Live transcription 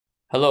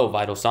Hello,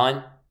 Vital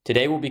Sign.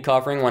 Today we'll be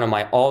covering one of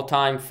my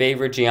all-time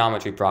favorite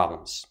geometry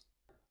problems.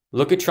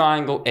 Look at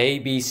triangle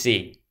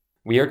ABC.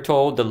 We are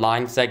told the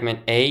line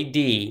segment AD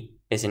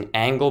is an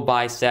angle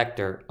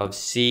bisector of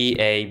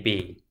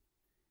CAB.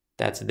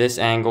 That's this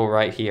angle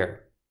right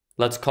here.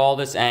 Let's call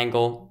this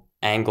angle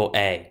angle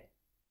A.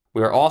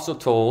 We are also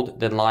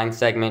told that line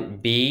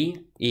segment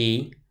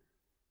BE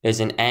is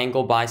an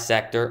angle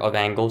bisector of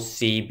angle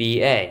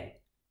CBA.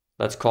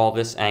 Let's call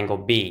this angle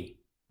B.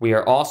 We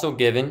are also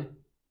given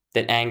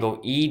that angle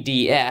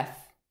EDF,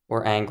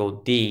 or angle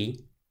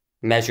D,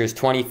 measures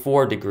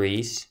 24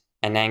 degrees,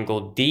 and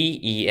angle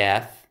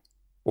DEF,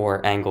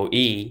 or angle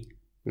E,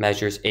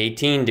 measures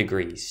 18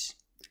 degrees.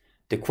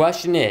 The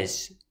question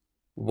is,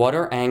 what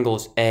are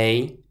angles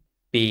A,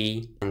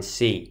 B, and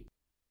C?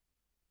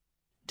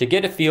 To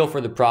get a feel for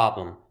the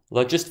problem,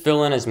 let's just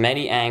fill in as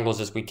many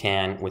angles as we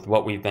can with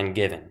what we've been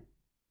given.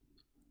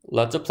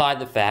 Let's apply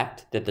the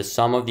fact that the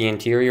sum of the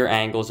interior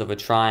angles of a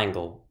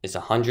triangle is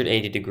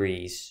 180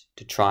 degrees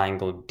to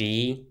triangle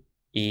DEF.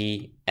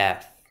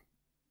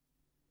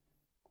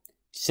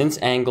 Since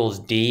angles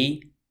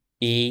D,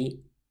 E,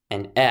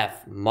 and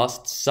F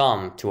must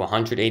sum to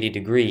 180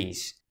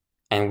 degrees,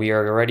 and we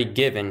are already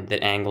given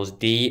that angles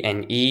D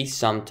and E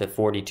sum to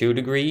 42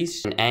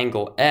 degrees, and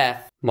angle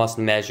F must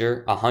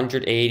measure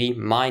 180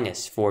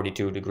 minus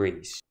 42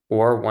 degrees,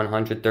 or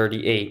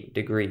 138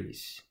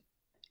 degrees.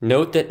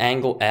 Note that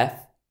angle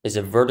F is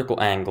a vertical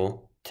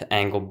angle to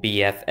angle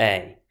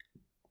BFA.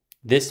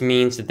 This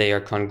means that they are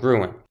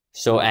congruent,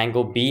 so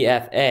angle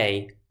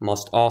BFA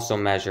must also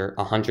measure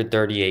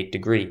 138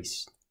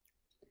 degrees.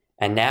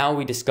 And now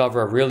we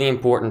discover a really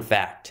important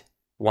fact,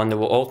 one that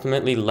will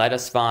ultimately let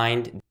us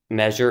find the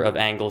measure of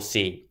angle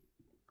C.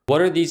 What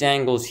are these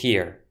angles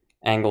here?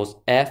 Angles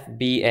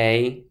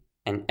FBA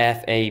and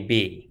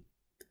FAB.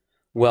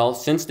 Well,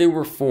 since they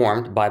were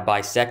formed by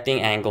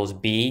bisecting angles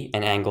B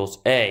and angles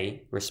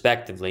A,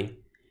 respectively,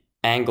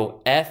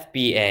 angle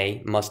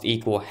FBA must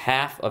equal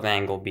half of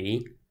angle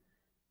B,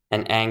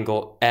 and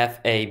angle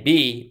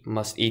FAB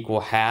must equal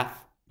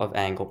half of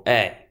angle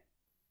A.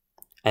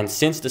 And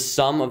since the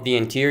sum of the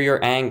interior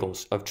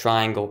angles of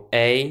triangle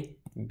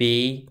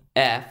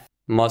ABF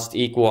must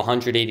equal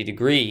 180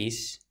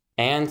 degrees,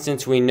 and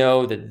since we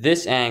know that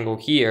this angle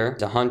here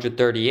is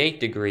 138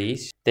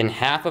 degrees, then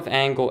half of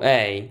angle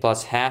A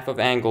plus half of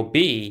angle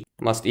B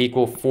must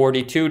equal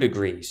 42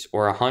 degrees,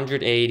 or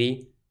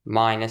 180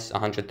 minus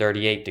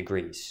 138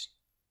 degrees.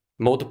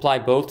 Multiply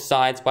both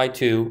sides by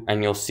 2,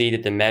 and you'll see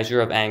that the measure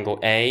of angle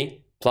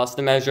A plus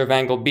the measure of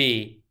angle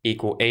B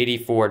equal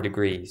 84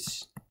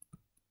 degrees.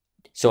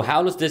 So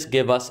how does this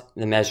give us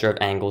the measure of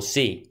angle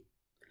C?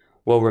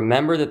 Well,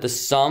 remember that the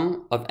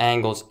sum of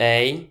angles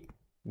A,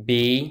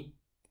 B,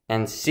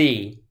 and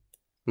C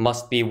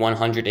must be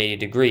 180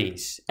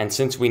 degrees. And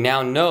since we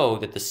now know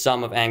that the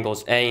sum of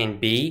angles A and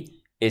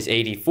B is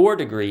 84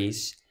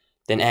 degrees,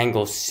 then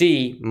angle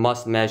C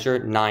must measure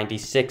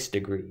 96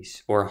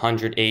 degrees, or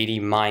 180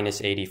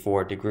 minus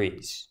 84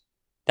 degrees.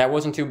 That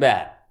wasn't too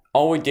bad.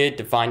 All we did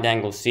to find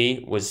angle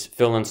C was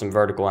fill in some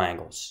vertical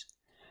angles.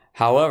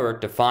 However,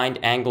 to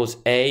find angles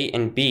A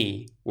and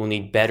B, we'll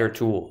need better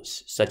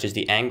tools, such as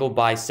the angle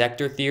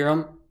bisector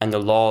theorem and the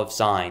law of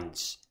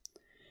sines.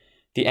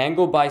 The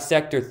angle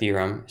bisector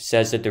theorem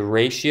says that the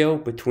ratio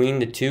between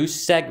the two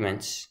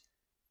segments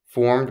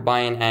formed by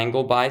an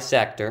angle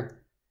bisector,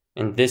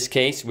 in this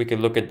case we could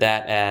look at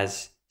that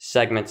as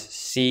segments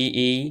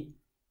CE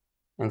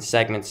and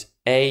segments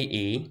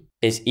AE,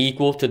 is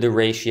equal to the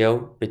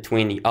ratio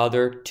between the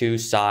other two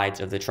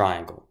sides of the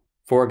triangle.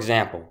 For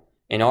example,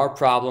 in our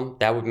problem,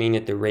 that would mean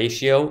that the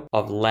ratio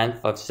of length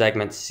of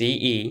segment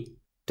CE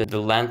to the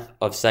length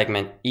of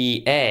segment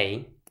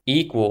EA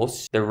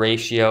equals the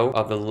ratio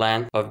of the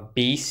length of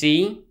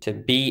BC to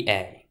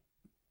BA.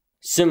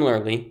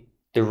 Similarly,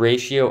 the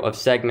ratio of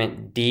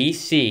segment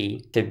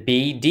DC to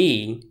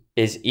BD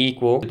is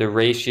equal to the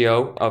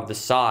ratio of the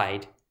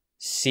side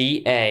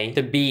CA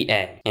to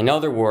BA. In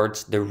other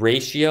words, the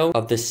ratio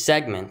of the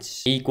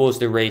segments equals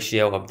the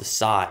ratio of the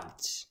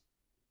sides.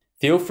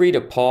 Feel free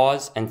to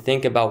pause and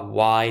think about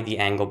why the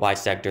angle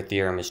bisector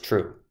theorem is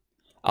true.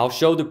 I'll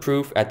show the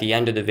proof at the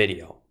end of the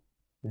video.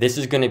 This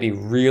is going to be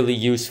really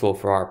useful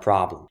for our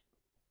problem.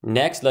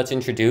 Next, let's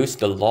introduce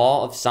the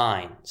law of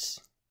sines.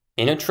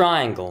 In a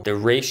triangle, the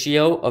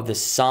ratio of the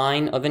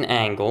sine of an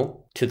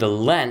angle to the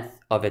length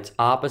of its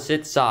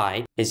opposite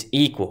side is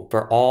equal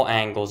for all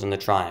angles in the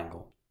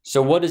triangle.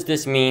 So what does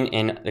this mean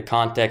in the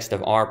context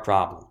of our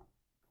problem?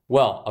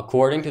 Well,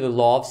 according to the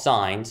law of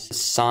sines, the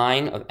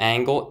sine of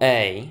angle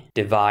A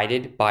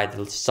divided by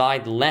the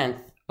side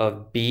length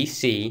of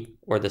BC,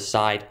 or the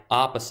side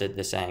opposite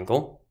this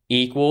angle,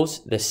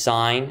 equals the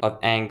sine of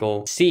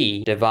angle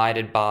C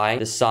divided by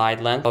the side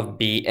length of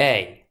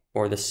BA,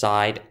 or the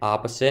side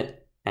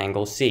opposite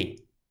angle C.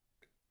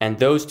 And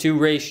those two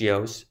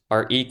ratios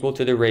are equal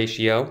to the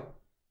ratio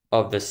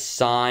of the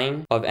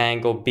sine of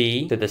angle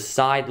B to the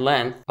side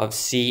length of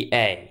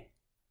CA,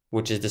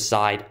 which is the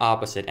side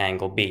opposite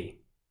angle B.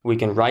 We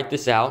can write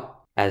this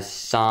out as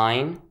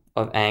sine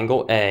of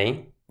angle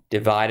A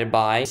divided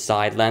by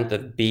side length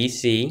of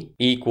BC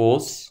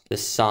equals the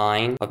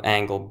sine of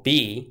angle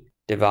B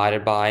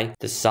divided by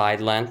the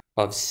side length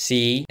of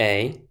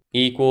CA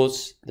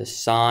equals the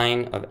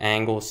sine of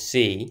angle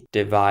C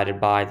divided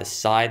by the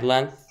side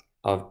length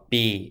of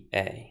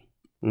BA.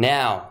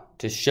 Now,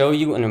 to show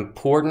you an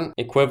important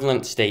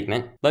equivalent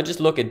statement, let's just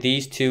look at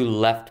these two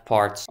left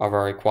parts of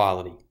our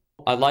equality.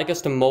 I'd like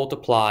us to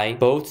multiply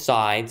both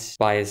sides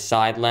by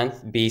side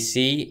length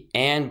BC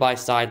and by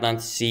side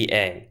length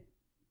CA.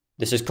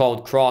 This is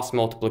called cross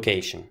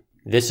multiplication.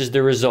 This is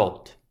the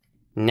result.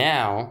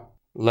 Now,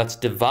 let's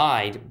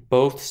divide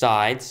both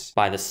sides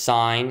by the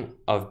sine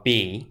of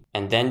B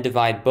and then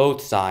divide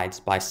both sides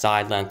by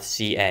side length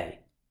CA.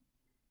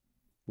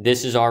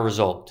 This is our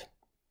result.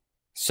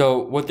 So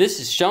what this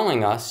is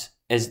showing us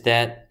is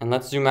that, and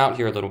let's zoom out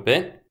here a little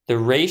bit, the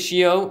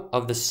ratio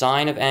of the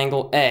sine of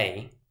angle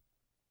A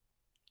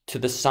to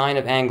the sine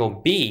of angle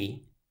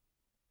B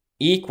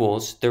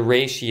equals the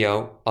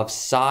ratio of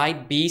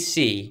side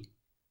BC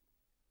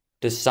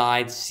to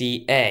side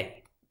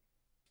CA.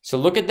 So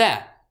look at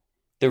that.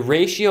 The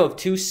ratio of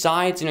two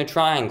sides in a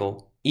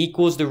triangle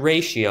equals the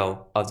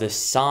ratio of the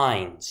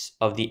sines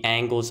of the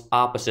angles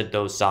opposite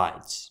those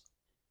sides.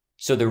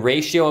 So the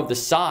ratio of the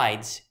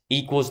sides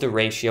equals the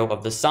ratio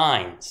of the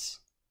sines.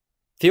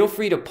 Feel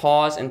free to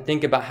pause and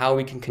think about how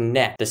we can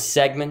connect the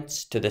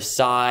segments to the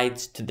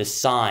sides to the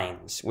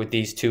sines with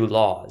these two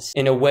laws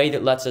in a way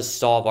that lets us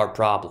solve our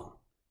problem.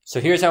 So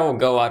here's how we'll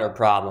go at our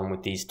problem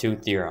with these two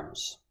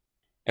theorems.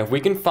 If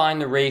we can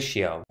find the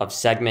ratio of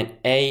segment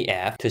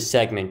AF to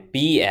segment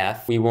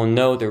BF, we will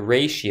know the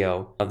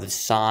ratio of the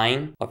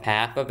sine of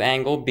half of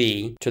angle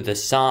B to the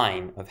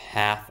sine of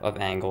half of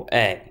angle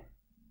A.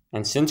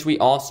 And since we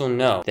also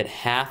know that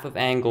half of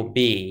angle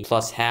B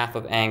plus half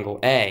of angle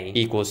A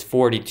equals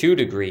 42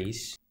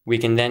 degrees, we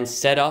can then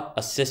set up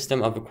a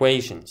system of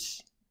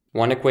equations.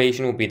 One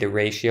equation will be the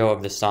ratio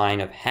of the sine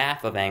of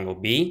half of angle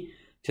B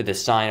to the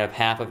sine of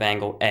half of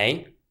angle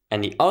A,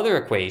 and the other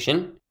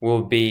equation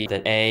will be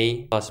that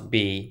A plus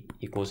B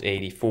equals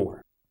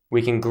 84.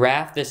 We can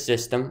graph this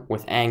system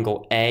with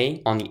angle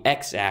A on the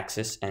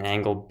x-axis and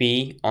angle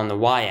B on the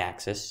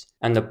y-axis,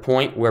 and the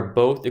point where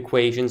both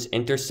equations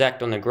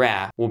intersect on the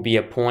graph will be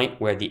a point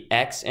where the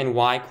x and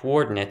y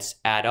coordinates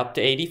add up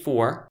to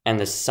 84, and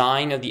the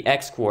sine of the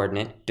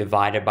x-coordinate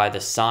divided by the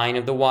sine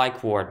of the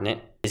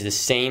y-coordinate is the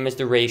same as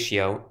the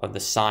ratio of the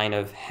sine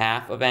of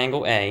half of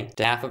angle A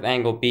to half of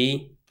angle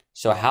B.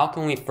 So how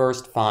can we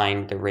first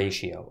find the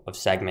ratio of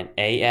segment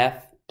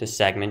AF to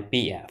segment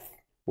BF?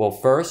 Well,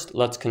 first,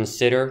 let's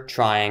consider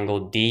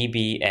triangle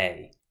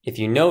DBA. If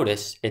you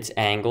notice, its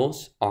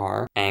angles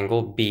are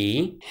angle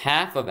B,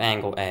 half of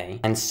angle A,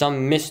 and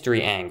some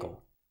mystery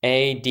angle,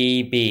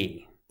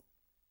 ADB.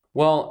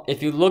 Well,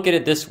 if you look at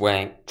it this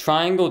way,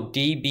 triangle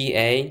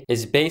DBA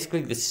is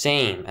basically the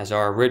same as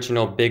our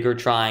original bigger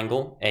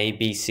triangle,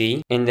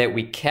 ABC, in that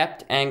we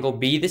kept angle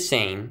B the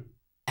same,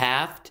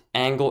 halved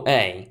angle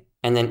A,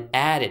 and then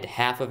added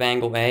half of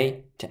angle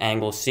A to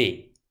angle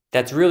C.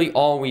 That's really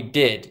all we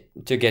did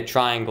to get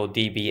triangle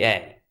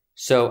DBA.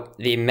 So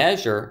the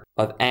measure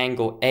of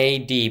angle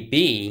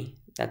ADB,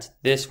 that's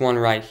this one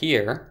right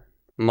here,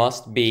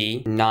 must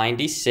be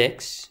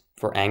 96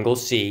 for angle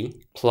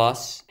C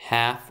plus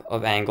half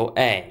of angle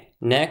A.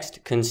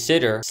 Next,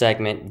 consider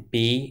segment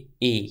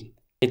BE.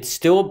 It's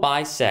still a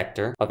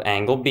bisector of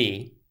angle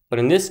B, but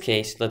in this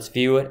case, let's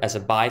view it as a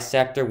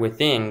bisector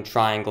within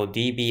triangle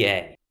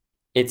DBA.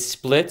 It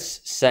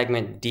splits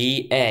segment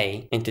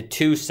DA into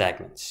two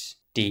segments,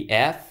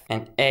 DF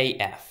and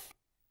AF.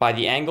 By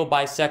the angle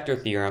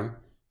bisector theorem,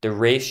 the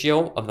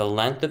ratio of the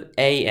length of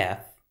AF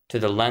to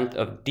the length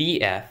of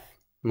DF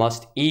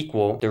must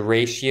equal the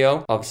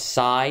ratio of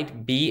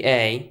side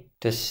BA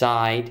to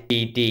side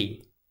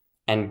BD.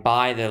 And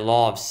by the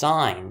law of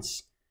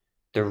sines,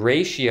 the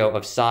ratio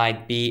of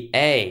side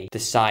BA to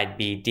side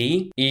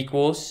BD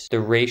equals the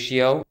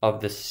ratio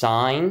of the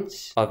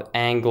sines of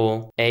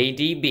angle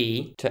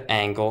ADB to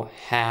angle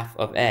half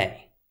of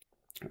A.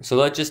 So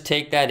let's just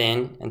take that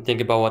in and think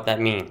about what that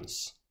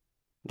means.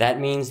 That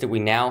means that we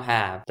now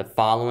have the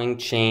following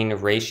chain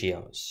of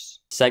ratios.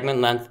 Segment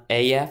length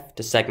AF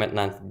to segment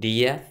length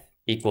DF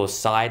equals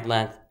side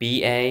length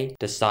BA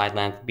to side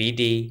length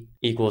BD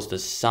equals the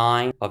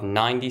sine of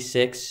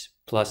 96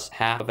 plus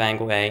half of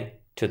angle A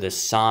to the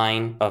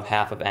sine of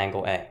half of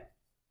angle A.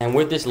 And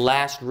with this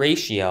last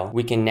ratio,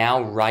 we can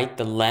now write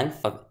the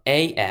length of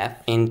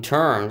AF in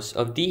terms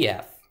of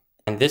DF.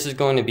 And this is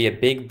going to be a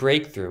big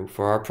breakthrough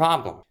for our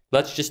problem.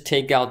 Let's just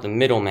take out the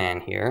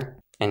middleman here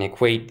and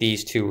equate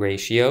these two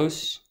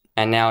ratios.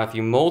 And now if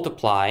you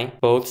multiply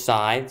both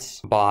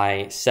sides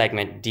by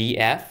segment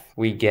DF,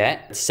 we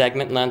get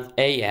segment length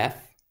AF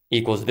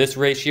equals this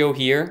ratio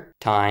here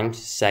times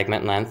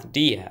segment length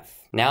DF.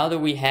 Now that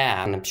we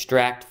have an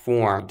abstract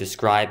form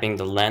describing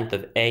the length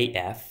of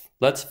AF,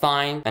 let's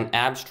find an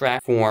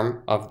abstract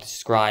form of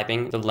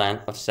describing the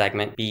length of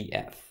segment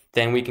BF.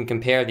 Then we can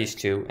compare these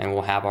two and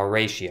we'll have our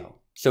ratio.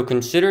 So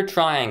consider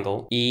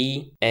triangle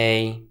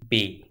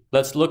EAB.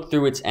 Let's look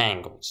through its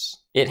angles.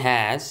 It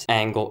has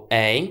angle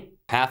A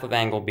half of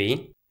angle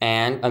B,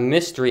 and a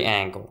mystery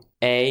angle,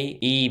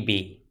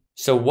 AEB.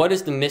 So what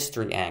is the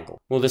mystery angle?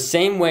 Well, the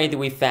same way that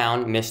we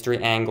found mystery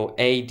angle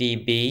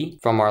ADB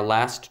from our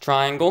last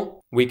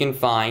triangle, we can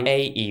find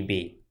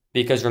AEB.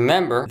 Because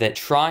remember that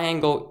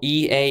triangle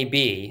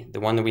EAB,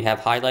 the one that we have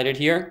highlighted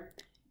here,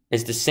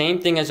 is the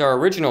same thing as our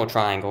original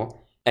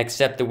triangle,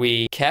 except that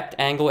we kept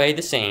angle A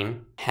the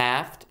same,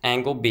 halved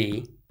angle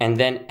B, and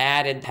then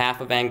added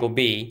half of angle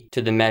B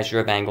to the measure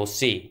of angle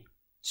C.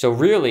 So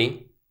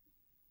really,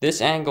 this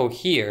angle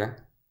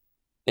here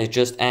is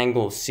just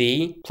angle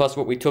C plus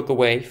what we took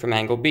away from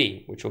angle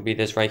B, which will be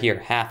this right here,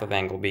 half of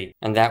angle B.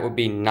 And that would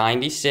be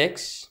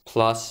 96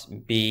 plus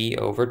B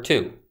over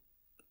 2.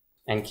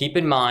 And keep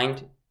in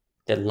mind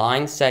that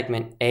line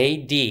segment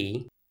AD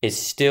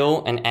is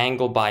still an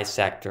angle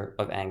bisector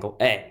of angle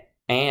A,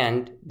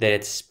 and that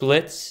it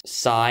splits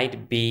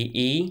side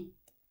BE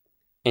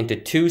into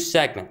two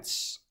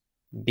segments,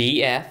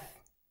 BF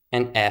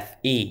and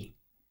FE.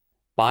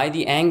 By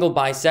the angle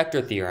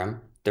bisector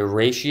theorem, the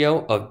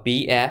ratio of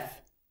BF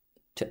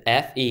to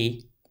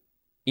FE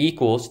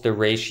equals the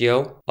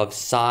ratio of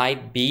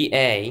side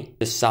BA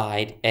to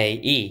side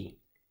AE.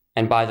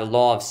 And by the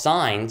law of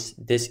sines,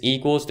 this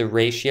equals the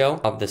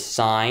ratio of the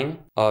sine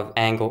of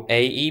angle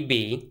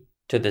AEB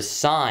to the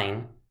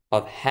sine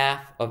of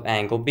half of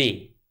angle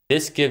B.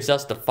 This gives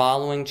us the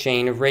following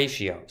chain of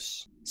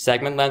ratios.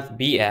 Segment length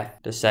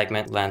BF to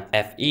segment length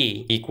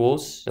FE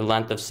equals the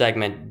length of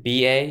segment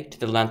BA to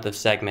the length of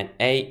segment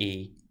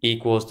AE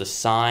equals the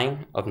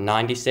sine of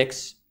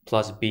 96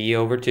 plus B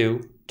over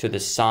 2 to the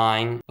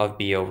sine of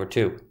B over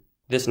 2.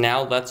 This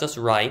now lets us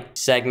write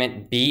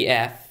segment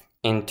BF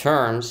in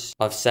terms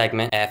of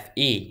segment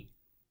FE.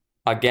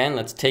 Again,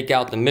 let's take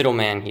out the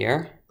middleman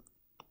here,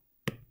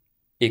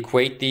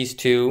 equate these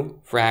two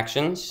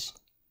fractions,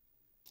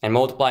 and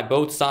multiply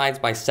both sides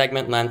by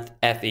segment length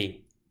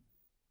FE.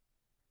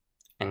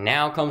 And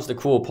now comes the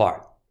cool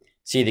part.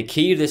 See, the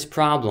key to this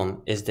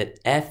problem is that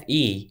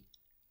FE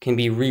can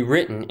be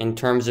rewritten in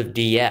terms of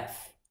DF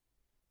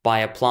by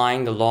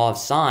applying the law of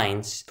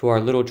sines to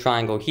our little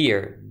triangle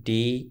here,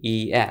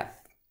 DEF.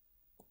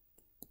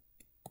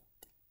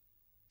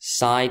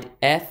 Side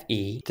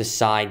FE to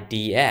side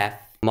DF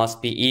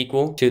must be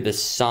equal to the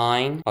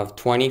sine of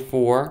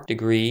 24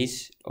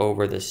 degrees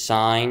over the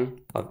sine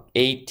of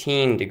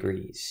 18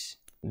 degrees.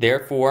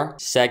 Therefore,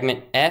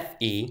 segment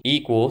FE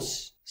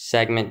equals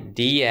segment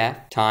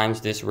DF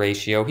times this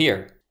ratio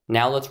here.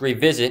 Now let's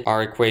revisit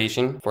our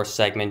equation for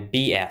segment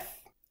BF.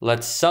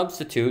 Let's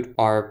substitute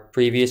our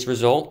previous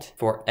result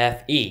for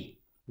FE.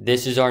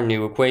 This is our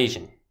new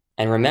equation.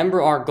 And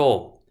remember our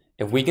goal.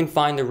 If we can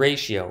find the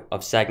ratio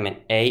of segment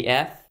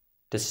AF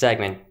to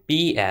segment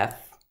BF,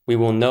 we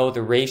will know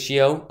the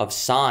ratio of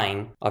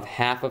sine of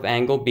half of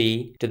angle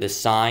B to the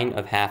sine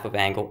of half of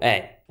angle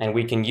A. And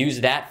we can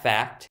use that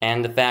fact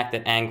and the fact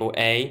that angle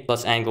A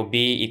plus angle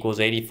B equals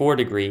 84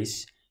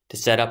 degrees to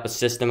set up a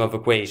system of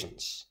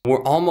equations.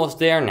 We're almost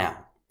there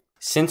now.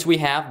 Since we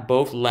have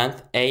both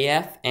length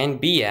AF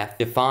and BF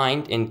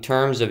defined in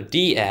terms of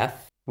DF,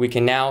 we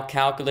can now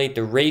calculate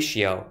the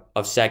ratio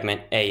of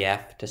segment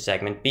AF to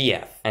segment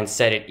BF and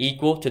set it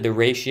equal to the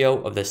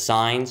ratio of the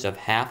sines of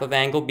half of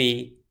angle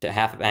B to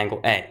half of angle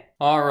A.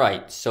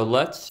 Alright, so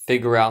let's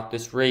figure out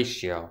this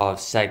ratio of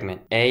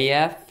segment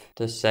AF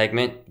to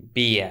segment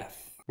BF.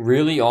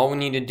 Really, all we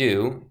need to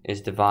do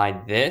is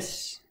divide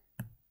this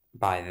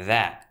by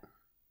that.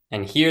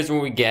 And here's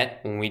what we get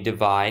when we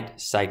divide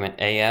segment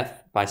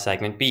AF by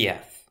segment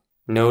BF.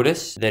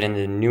 Notice that in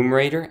the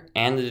numerator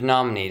and the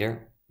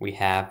denominator, we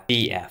have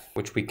BF,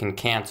 which we can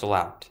cancel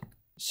out.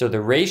 So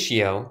the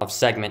ratio of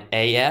segment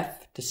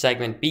AF to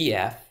segment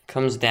BF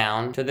comes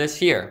down to this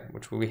here,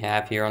 which we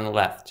have here on the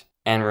left.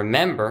 And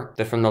remember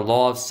that from the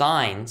law of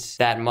sines,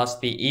 that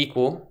must be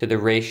equal to the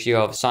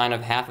ratio of sine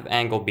of half of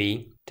angle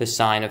B to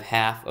sine of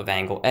half of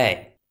angle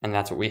A. And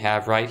that's what we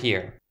have right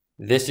here.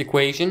 This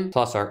equation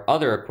plus our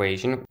other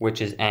equation, which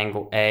is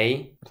angle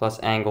A plus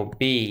angle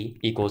B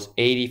equals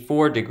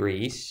 84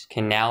 degrees,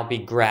 can now be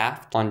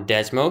graphed on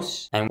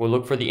Desmos, and we'll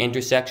look for the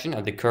intersection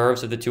of the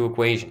curves of the two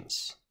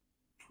equations.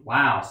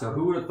 Wow, so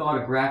who would have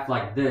thought a graph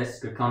like this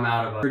could come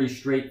out of a pretty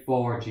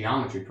straightforward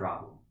geometry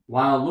problem?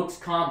 While it looks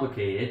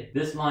complicated,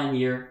 this line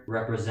here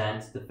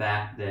represents the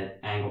fact that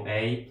angle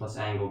A plus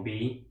angle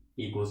B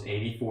equals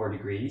 84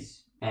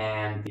 degrees.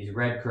 And these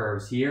red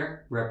curves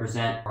here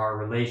represent our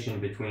relation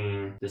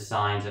between the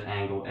sines of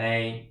angle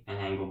A and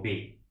angle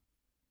B.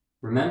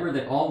 Remember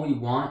that all we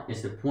want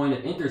is the point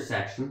of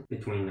intersection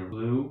between the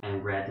blue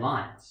and red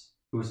lines,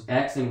 whose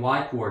x and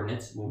y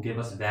coordinates will give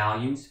us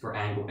values for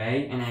angle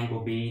A and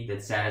angle B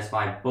that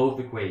satisfy both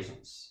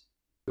equations.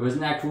 So isn't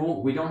that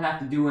cool? We don't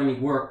have to do any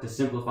work to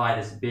simplify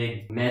this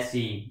big,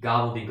 messy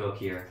gobbledygook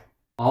here.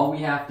 All we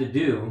have to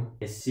do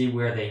is see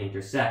where they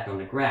intersect on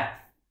the graph.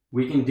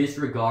 We can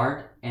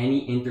disregard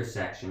any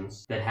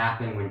intersections that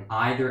happen when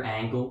either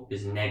angle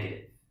is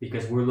negative,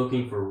 because we're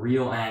looking for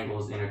real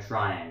angles in a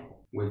triangle.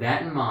 With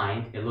that in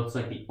mind, it looks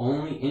like the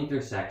only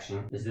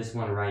intersection is this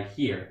one right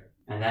here,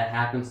 and that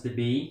happens to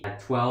be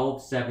at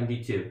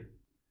 1272.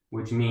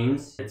 which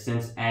means that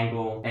since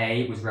angle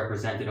A was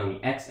represented on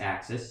the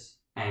x-axis,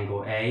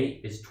 angle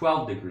A is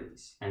 12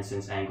 degrees. And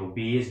since angle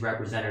B is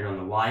represented on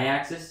the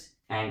y-axis,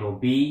 angle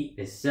B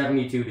is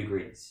 72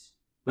 degrees.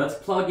 Let's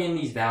plug in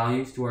these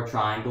values to our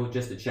triangle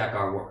just to check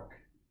our work.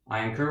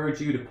 I encourage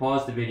you to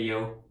pause the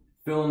video,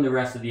 fill in the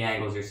rest of the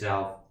angles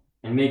yourself,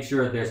 and make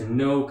sure there's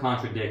no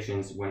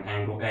contradictions when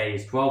angle A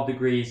is 12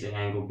 degrees and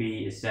angle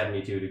B is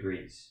 72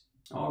 degrees.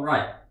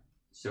 Alright,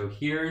 so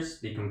here's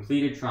the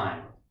completed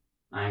triangle.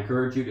 I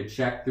encourage you to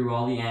check through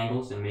all the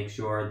angles and make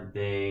sure that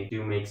they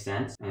do make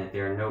sense and that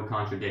there are no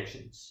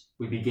contradictions.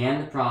 We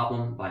began the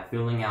problem by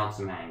filling out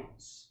some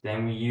angles.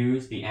 Then we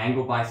used the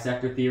angle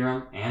bisector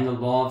theorem and the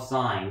law of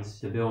sines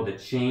to build a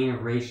chain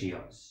of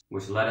ratios,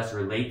 which let us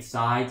relate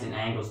sides and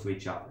angles to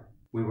each other.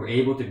 We were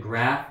able to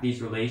graph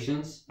these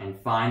relations and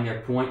find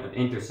their point of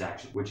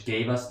intersection, which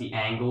gave us the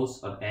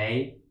angles of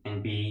A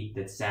and B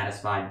that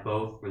satisfied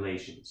both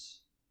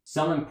relations.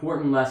 Some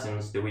important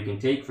lessons that we can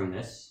take from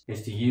this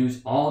is to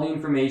use all the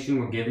information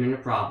we're given in a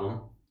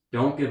problem,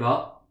 don't give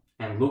up,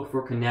 and look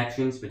for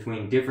connections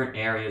between different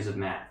areas of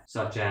math,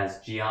 such as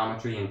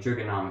geometry and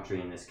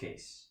trigonometry in this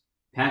case.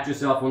 Pat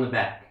yourself on the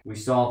back. We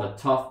solved a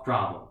tough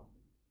problem.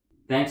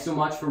 Thanks so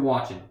much for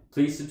watching.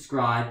 Please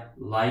subscribe,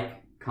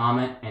 like,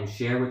 comment, and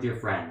share with your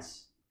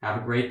friends.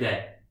 Have a great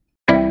day.